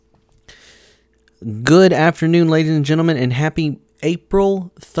Good afternoon, ladies and gentlemen, and happy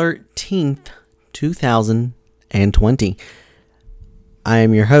April 13th, 2020. I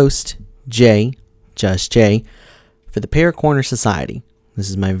am your host, Jay, just Jay, for the Paracorner Society. This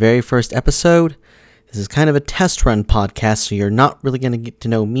is my very first episode. This is kind of a test run podcast, so you're not really going to get to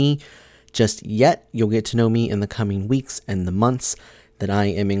know me just yet. You'll get to know me in the coming weeks and the months that I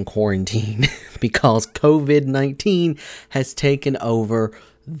am in quarantine because COVID-19 has taken over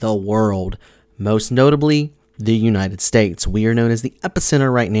the world. Most notably, the United States. We are known as the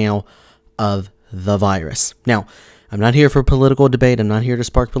epicenter right now of the virus. Now, I'm not here for political debate. I'm not here to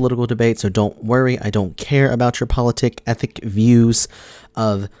spark political debate, so don't worry. I don't care about your ethic views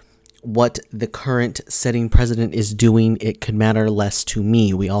of what the current sitting president is doing. It could matter less to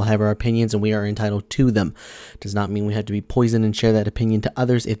me. We all have our opinions, and we are entitled to them. Does not mean we have to be poisoned and share that opinion to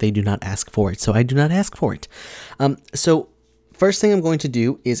others if they do not ask for it. So I do not ask for it. First thing I'm going to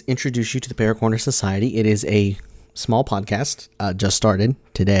do is introduce you to the Paracorner Society. It is a small podcast, just started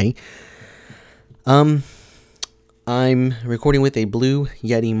today. I'm recording with a Blue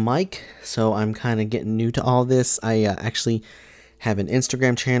Yeti mic, so I'm kind of getting new to all this. I actually have an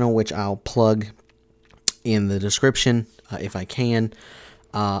Instagram channel, which I'll plug in the description if I can.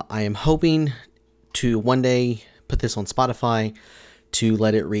 I am hoping to one day put this on Spotify to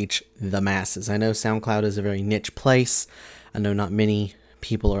let it reach the masses. I know SoundCloud is a very niche place. I know not many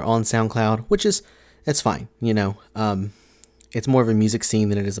people are on SoundCloud, it's fine, it's more of a music scene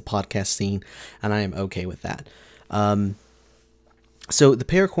than it is a podcast scene, and I am okay with that. So the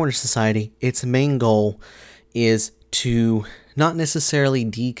Paracorner Society, its main goal is to not necessarily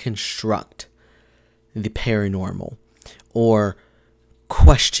deconstruct the paranormal or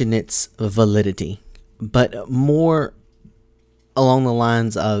question its validity, but more along the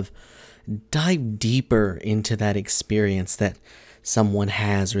lines of dive deeper into that experience that someone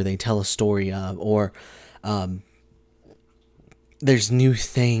has or they tell a story of, or there's new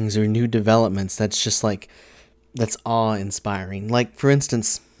things or new developments that's awe-inspiring. Like, for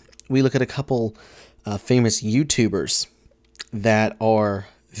instance, we look at a couple famous YouTubers that are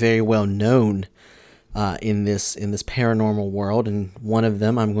very well known in this paranormal world, and one of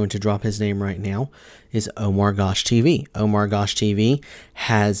them, I'm going to drop his name right now, is Omar Gosh TV. Omar Gosh TV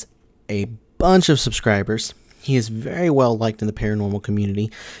has a bunch of subscribers. He is very well liked in the paranormal community.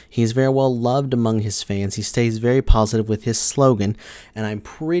 He is very well loved among his fans. He stays very positive with his slogan, and I'm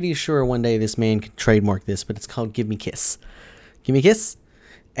pretty sure one day this man can trademark this, but it's called "Give Me Kiss." Give me a kiss,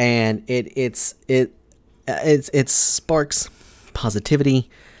 and it sparks positivity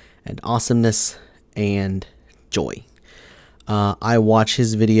and awesomeness and joy. I watch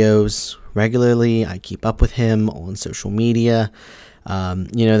his videos regularly. I keep up with him on social media.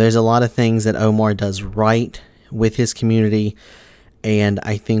 There's a lot of things that Omar does right with his community, and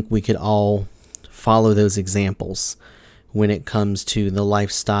I think we could all follow those examples when it comes to the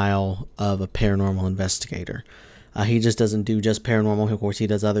lifestyle of a paranormal investigator. He just doesn't do just paranormal. Of course, he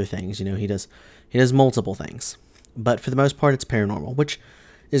does other things. He does multiple things, but for the most part, it's paranormal, which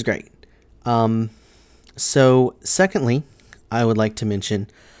is great. So secondly, I would like to mention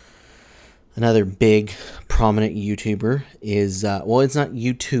another big prominent YouTuber is, it's not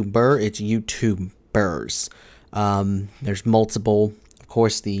YouTuber, it's YouTubers. There's multiple, of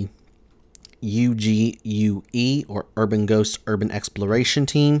course, the UGUE, or Urban Ghost Urban Exploration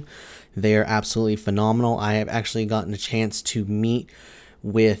Team. They are absolutely phenomenal. I have actually gotten a chance to meet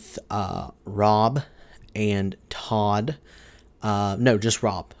with Rob and Todd. No, just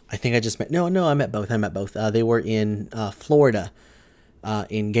Rob. I think I just met, I met both. They were in Florida,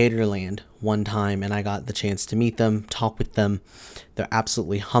 in Gatorland one time, and I got the chance to meet them, talk with them. They're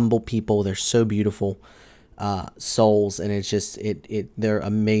absolutely humble people. They're so beautiful souls, and it's just they're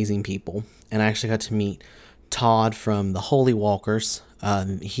amazing people. And I actually got to meet Todd from the Holy Walkers.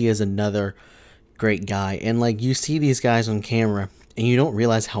 He is another great guy, and you see these guys on camera and you don't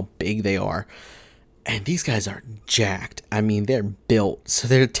realize how big they are, and these guys are jacked. I mean, they're built so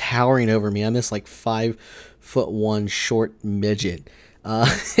they're towering over me. I'm this 5'1" short midget.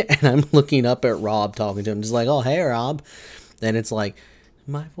 And I'm looking up at Rob, talking to him, just oh, hey, Rob. And it's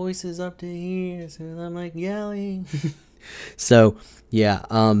my voice is up to here, so I'm yelling. So, yeah,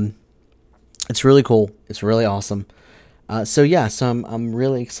 it's really cool. It's really awesome. So I'm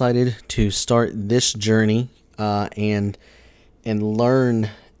really excited to start this journey, and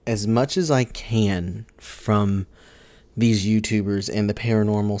learn as much as I can from these YouTubers and the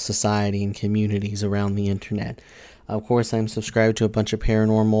paranormal society and communities around the internet. Of course, I'm subscribed to a bunch of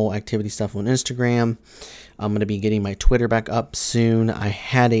paranormal activity stuff on Instagram. I'm going to be getting my Twitter back up soon. I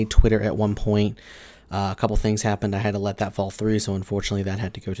had a Twitter at one point. A couple things happened. I had to let that fall through, so unfortunately that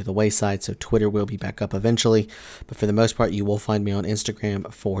had to go to the wayside. So Twitter will be back up eventually. But for the most part, you will find me on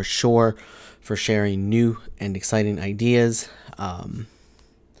Instagram for sure for sharing new and exciting ideas.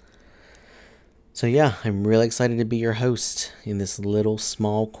 So yeah, I'm really excited to be your host in this little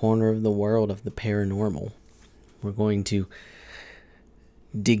small corner of the world of the paranormal. We're going to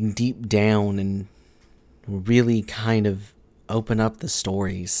dig deep down and really kind of open up the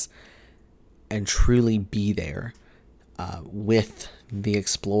stories and truly be there with the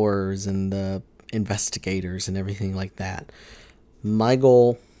explorers and the investigators and everything like that. My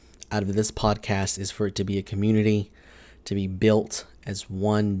goal out of this podcast is for it to be a community, to be built as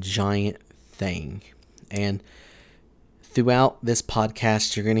one giant thing. And throughout this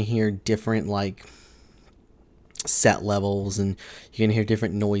podcast, you're going to hear different set levels, and you're going to hear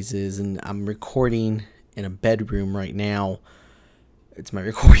different noises. And I'm recording in a bedroom right now. It's my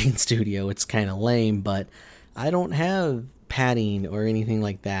recording studio. It's kind of lame, but I don't have padding or anything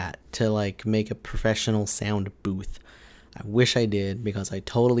like that to make a professional sound booth. I wish I did, because I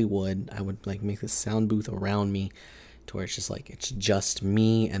totally would. I would make this sound booth around me to where it's just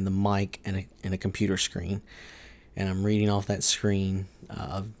me and the mic and a computer screen, and I'm reading off that screen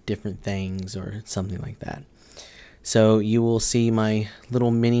of different things or something like that. So you will see my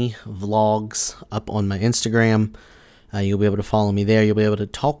little mini vlogs up on my Instagram. You'll be able to follow me there. You'll be able to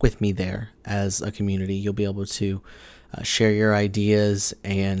talk with me there as a community. You'll be able to share your ideas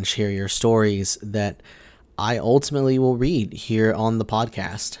and share your stories that I ultimately will read here on the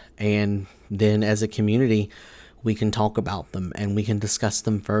podcast. And then as a community, we can talk about them and we can discuss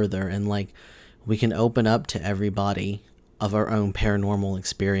them further. And we can open up to everybody of our own paranormal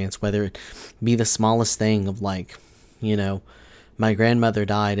experience, whether it be the smallest thing of my grandmother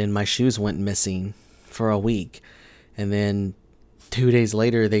died and my shoes went missing for a week. And then 2 days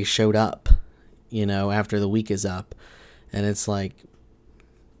later, they showed up, after the week is up. And it's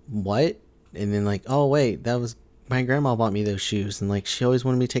what? And then oh, wait, that was my grandma bought me those shoes. And she always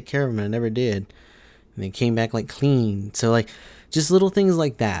wanted me to take care of them, and I never did. And they came back clean. So just little things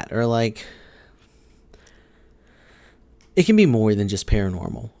like that. Or it can be more than just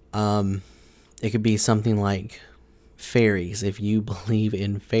paranormal. It could be something like fairies. If you believe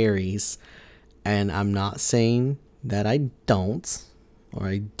in fairies, and I'm not saying that I don't, or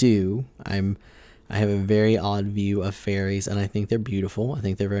I do. I have a very odd view of fairies, and I think they're beautiful. I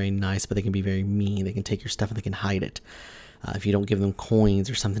think they're very nice, but they can be very mean. They can take your stuff and they can hide it. If you don't give them coins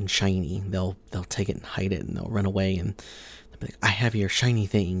or something shiny, they'll take it and hide it, and they'll run away, and they'll be I have your shiny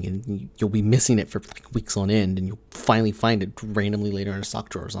thing, and you'll be missing it for weeks on end, and you'll finally find it randomly later in a sock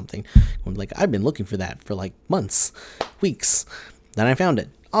drawer or something. I'm I've been looking for that for months, weeks. Then I found it.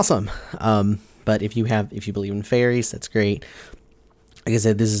 Awesome. But if you believe in fairies, that's great. Like I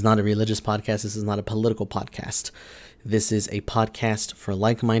said, this is not a religious podcast. This is not a political podcast. This is a podcast for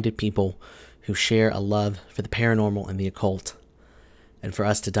like-minded people who share a love for the paranormal and the occult, and for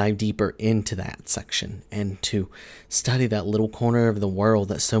us to dive deeper into that section and to study that little corner of the world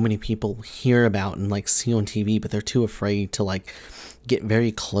that so many people hear about and see on TV, but they're too afraid to get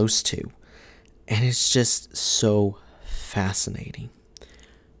very close to. And it's just so fascinating.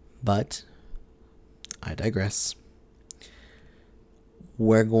 But I digress.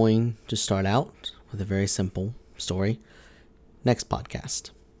 We're going to start out with a very simple story. Next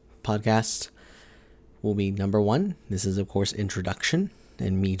podcast will be number 1. This is, of course, introduction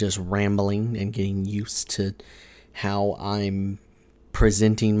and me just rambling and getting used to how I'm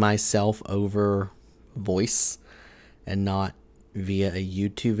presenting myself over voice and not via a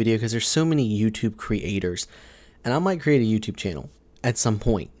YouTube video, because there's so many YouTube creators, and I might create a YouTube channel at some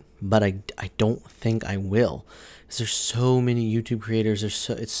point, but I don't think I will. There's so many YouTube creators.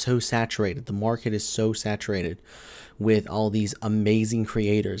 It's so saturated. The market is so saturated with all these amazing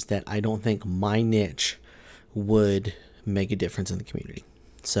creators that I don't think my niche would make a difference in the community.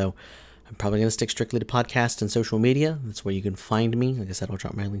 So I'm probably going to stick strictly to podcast and social media. That's where you can find me. Like I said, I'll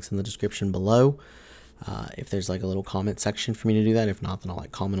drop my links in the description below. If there's a little comment section for me to do that. If not, then I'll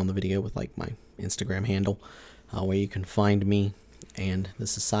comment on the video with my Instagram handle, where you can find me and the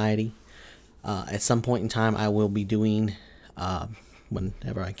society. At some point in time, I will be doing,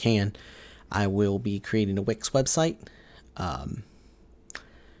 whenever I can, I will be creating a Wix website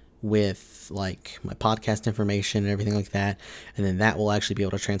with my podcast information and everything like that, and then that will actually be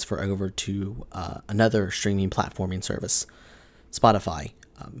able to transfer over to another streaming platforming service, Spotify,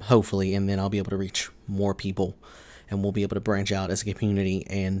 hopefully, and then I'll be able to reach more people, and we'll be able to branch out as a community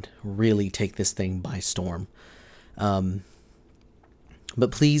and really take this thing by storm.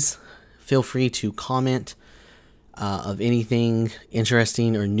 But please feel free to comment of anything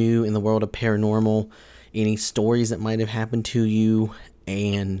interesting or new in the world of paranormal, any stories that might have happened to you,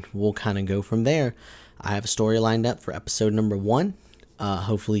 and we'll kind of go from there. I have a story lined up for episode number 1.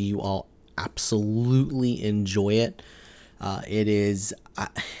 Hopefully you all absolutely enjoy it. It is,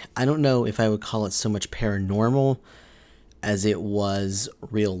 I don't know if I would call it so much paranormal as it was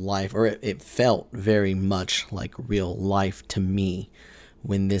real life, or it felt very much like real life to me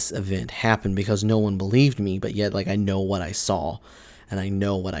when this event happened, because no one believed me, but yet I know what I saw and I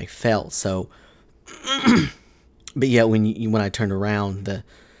know what I felt. So, but yet when I turned around, the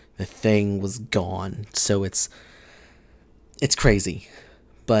thing was gone. So it's crazy,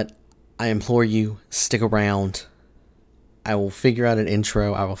 but I implore you, stick around. I will figure out an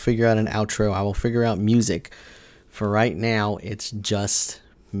intro. I will figure out an outro. I will figure out music. For right now, it's just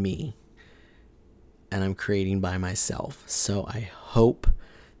me, and I'm creating by myself. So I hope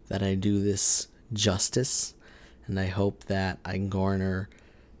that I do this justice, and I hope that I garner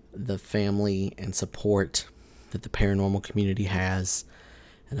the family and support that the paranormal community has,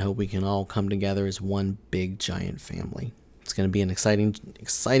 and I hope we can all come together as one big giant family. It's going to be an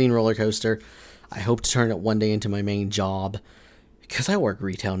exciting roller coaster. I hope to turn it one day into my main job, because I work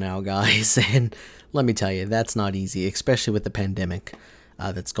retail now, guys, and let me tell you, that's not easy, especially with the pandemic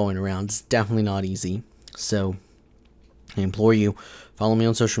that's going around. It's definitely not easy. So I implore you, follow me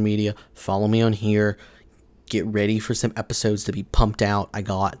on social media, follow me on here, get ready for some episodes to be pumped out.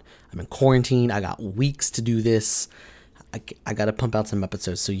 I'm in quarantine. I got weeks to do this. I got to pump out some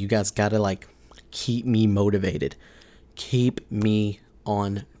episodes. So you guys got to keep me motivated. Keep me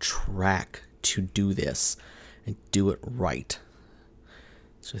on track to do this and do it right.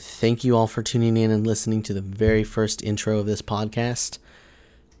 So thank you all for tuning in and listening to the very first intro of this podcast.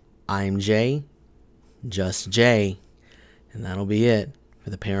 I'm Jay, just Jay, and that'll be it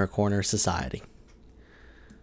for the Para Corner Society.